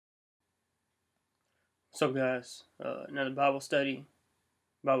So guys, another Bible study,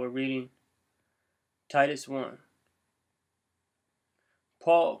 Bible reading, Titus 1.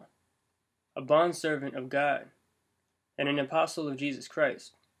 Paul, a bondservant of God, and an apostle of Jesus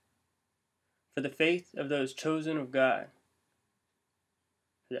Christ, for the faith of those chosen of God,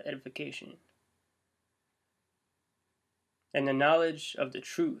 for the edification, and the knowledge of the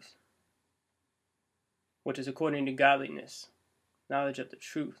truth, which is according to godliness, knowledge of the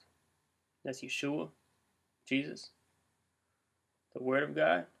truth. That's Yeshua, Jesus, the Word of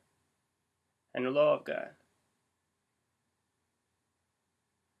God, and the law of God,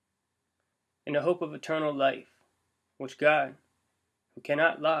 in the hope of eternal life, which God, who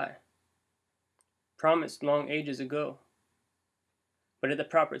cannot lie, promised long ages ago, but at the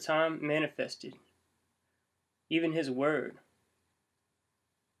proper time manifested, even his word.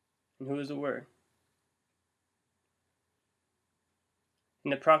 And who is the word?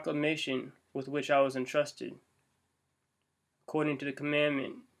 In the proclamation with which I was entrusted, according to the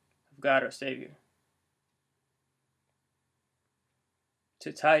commandment of God our Savior.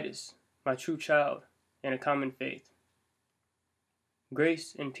 To Titus, my true child, in a common faith,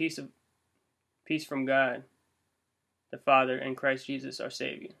 grace and peace from God, the Father, and Christ Jesus our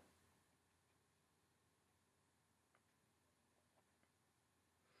Savior.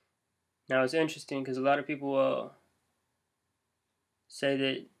 Now it's interesting because a lot of people say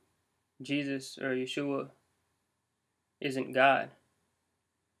that Jesus or Yeshua isn't God.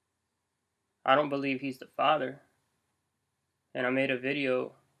 I don't believe he's the Father. And I made a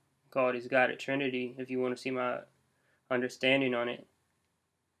video called Is God a Trinity, if you want to see my understanding on it.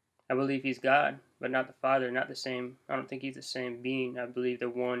 I believe he's God, but not the Father, not the same. I don't think he's the same being. I believe they're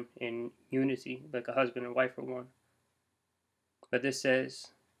one in unity, like a husband and wife are one. But this says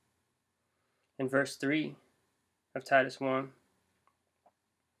in verse 3 of Titus 1,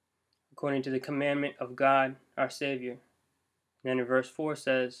 according to the commandment of God our Savior. And then in verse 4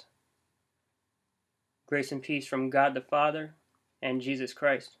 says, grace and peace from God the Father and Jesus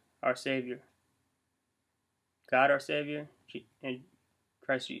Christ our Savior. God our Savior and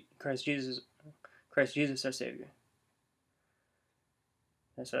Christ Jesus our Savior.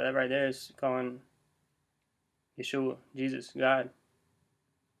 And so that right there is calling Yeshua, Jesus, God.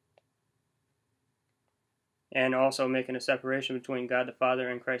 And also making a separation between God the Father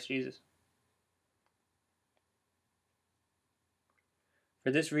and Christ Jesus. For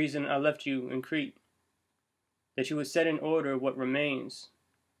this reason I left you in Crete, that you would set in order what remains,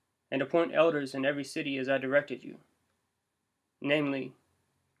 and appoint elders in every city as I directed you. Namely,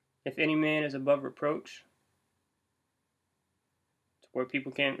 if any man is above reproach, to where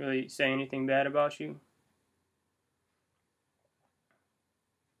people can't really say anything bad about you,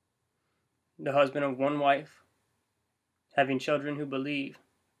 the husband of one wife, having children who believe,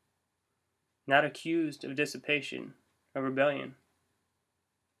 not accused of dissipation, of rebellion.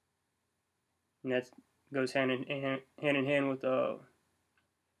 And that goes hand in hand with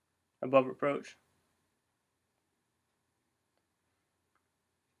above reproach.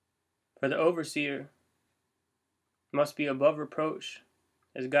 For the overseer must be above reproach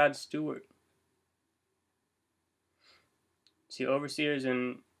as God's steward. See, overseers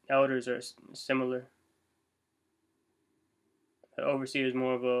and elders are similar. The overseer is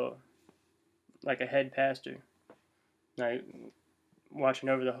more of like a head pastor, like watching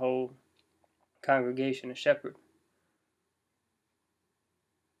over the whole congregation, a shepherd.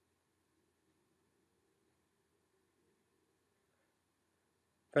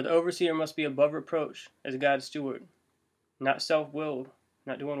 For the overseer must be above reproach as God's steward, not self-willed,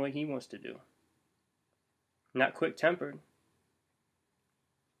 not doing what he wants to do, not quick-tempered,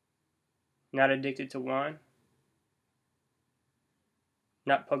 not addicted to wine,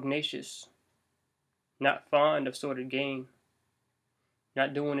 not pugnacious, not fond of sordid gain,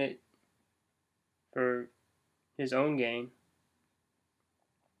 not doing it for his own gain,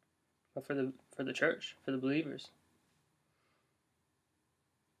 but for the church, for the believers.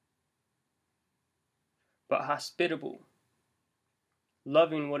 But hospitable,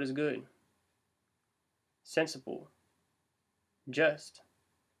 loving what is good, sensible, just,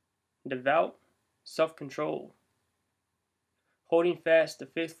 devout, self-controlled, holding fast the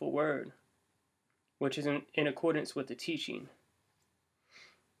faithful word, which is in accordance with the teaching,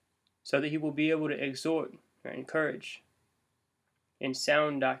 so that he will be able to exhort or encourage in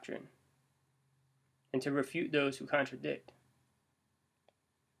sound doctrine, and to refute those who contradict.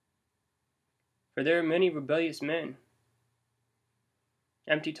 For there are many rebellious men,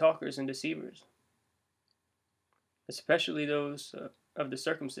 empty talkers and deceivers, especially those of the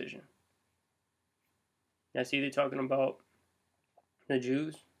circumcision. That's either talking about the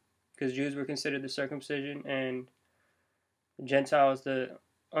Jews, because Jews were considered the circumcision and Gentiles the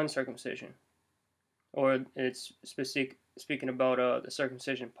uncircumcision. Or it's speaking about the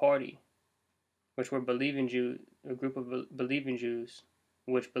circumcision party, which were believing Jews, a group of believing Jews,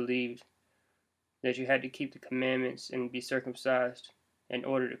 which believed that you had to keep the commandments and be circumcised in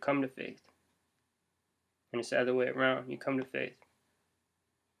order to come to faith. And it's the other way around. You come to faith,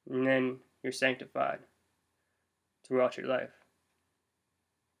 and then you're sanctified throughout your life.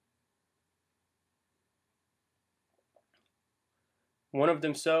 One of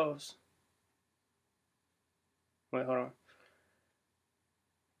themselves, wait, hold on.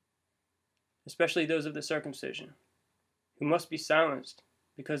 Especially those of the circumcision, who must be silenced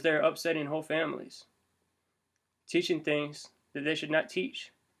because they are upsetting whole families, teaching things that they should not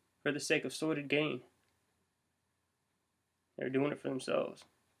teach for the sake of sordid gain. They're doing it for themselves,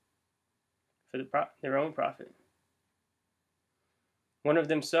 for their own profit. One of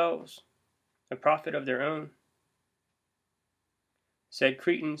themselves, a prophet of their own, said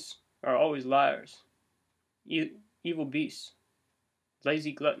Cretans are always liars, evil beasts,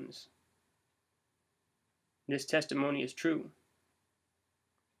 lazy gluttons. This testimony is true.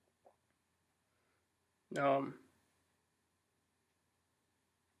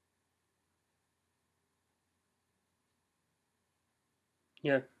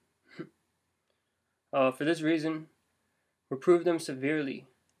 Yeah. For this reason, reprove them severely,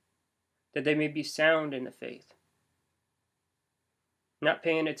 that they may be sound in the faith, not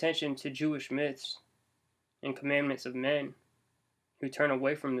paying attention to Jewish myths and commandments of men who turn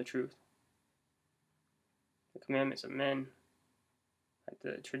away from the truth. The commandments of men, like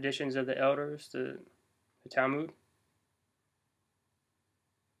the traditions of the elders, the Talmud.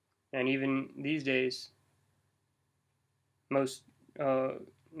 And even these days, most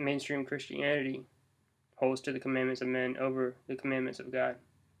mainstream Christianity holds to the commandments of men over the commandments of God,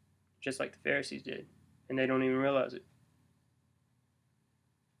 just like the Pharisees did, and they don't even realize it.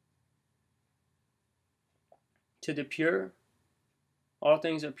 To the pure, all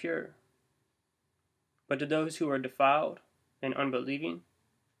things are pure, but to those who are defiled and unbelieving,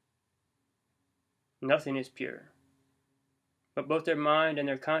 nothing is pure, but both their mind and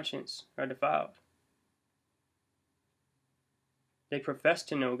their conscience are defiled. They profess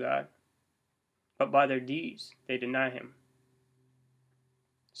to know God, but by their deeds they deny Him.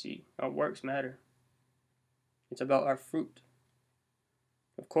 See, our works matter. It's about our fruit.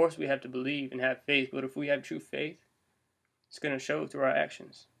 Of course we have to believe and have faith, but if we have true faith, it's going to show through our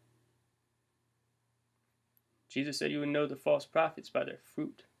actions. Jesus said you would know the false prophets by their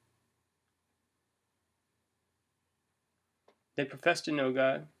fruit. They profess to know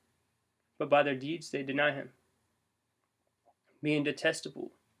God, but by their deeds they deny Him, being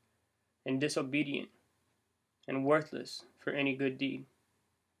detestable and disobedient and worthless for any good deed.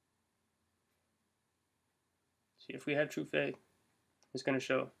 See, if we have true faith, it's going to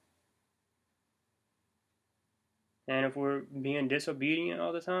show. And if we're being disobedient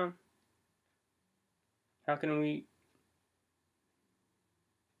all the time, how can we?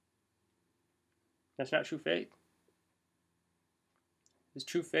 That's not true faith. It's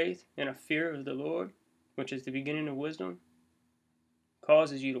true faith and a fear of the Lord, which is the beginning of wisdom,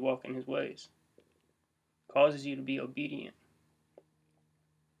 causes you to walk in His ways, causes you to be obedient.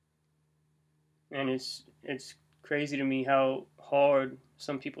 And it's crazy to me how hard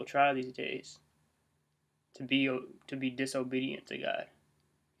some people try these days to be disobedient to God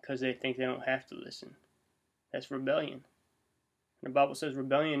because they think they don't have to listen. That's rebellion. And the Bible says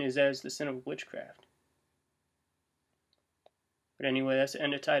rebellion is as the sin of witchcraft. But anyway, that's the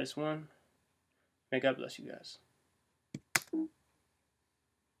end of Titus 1. May God bless you guys.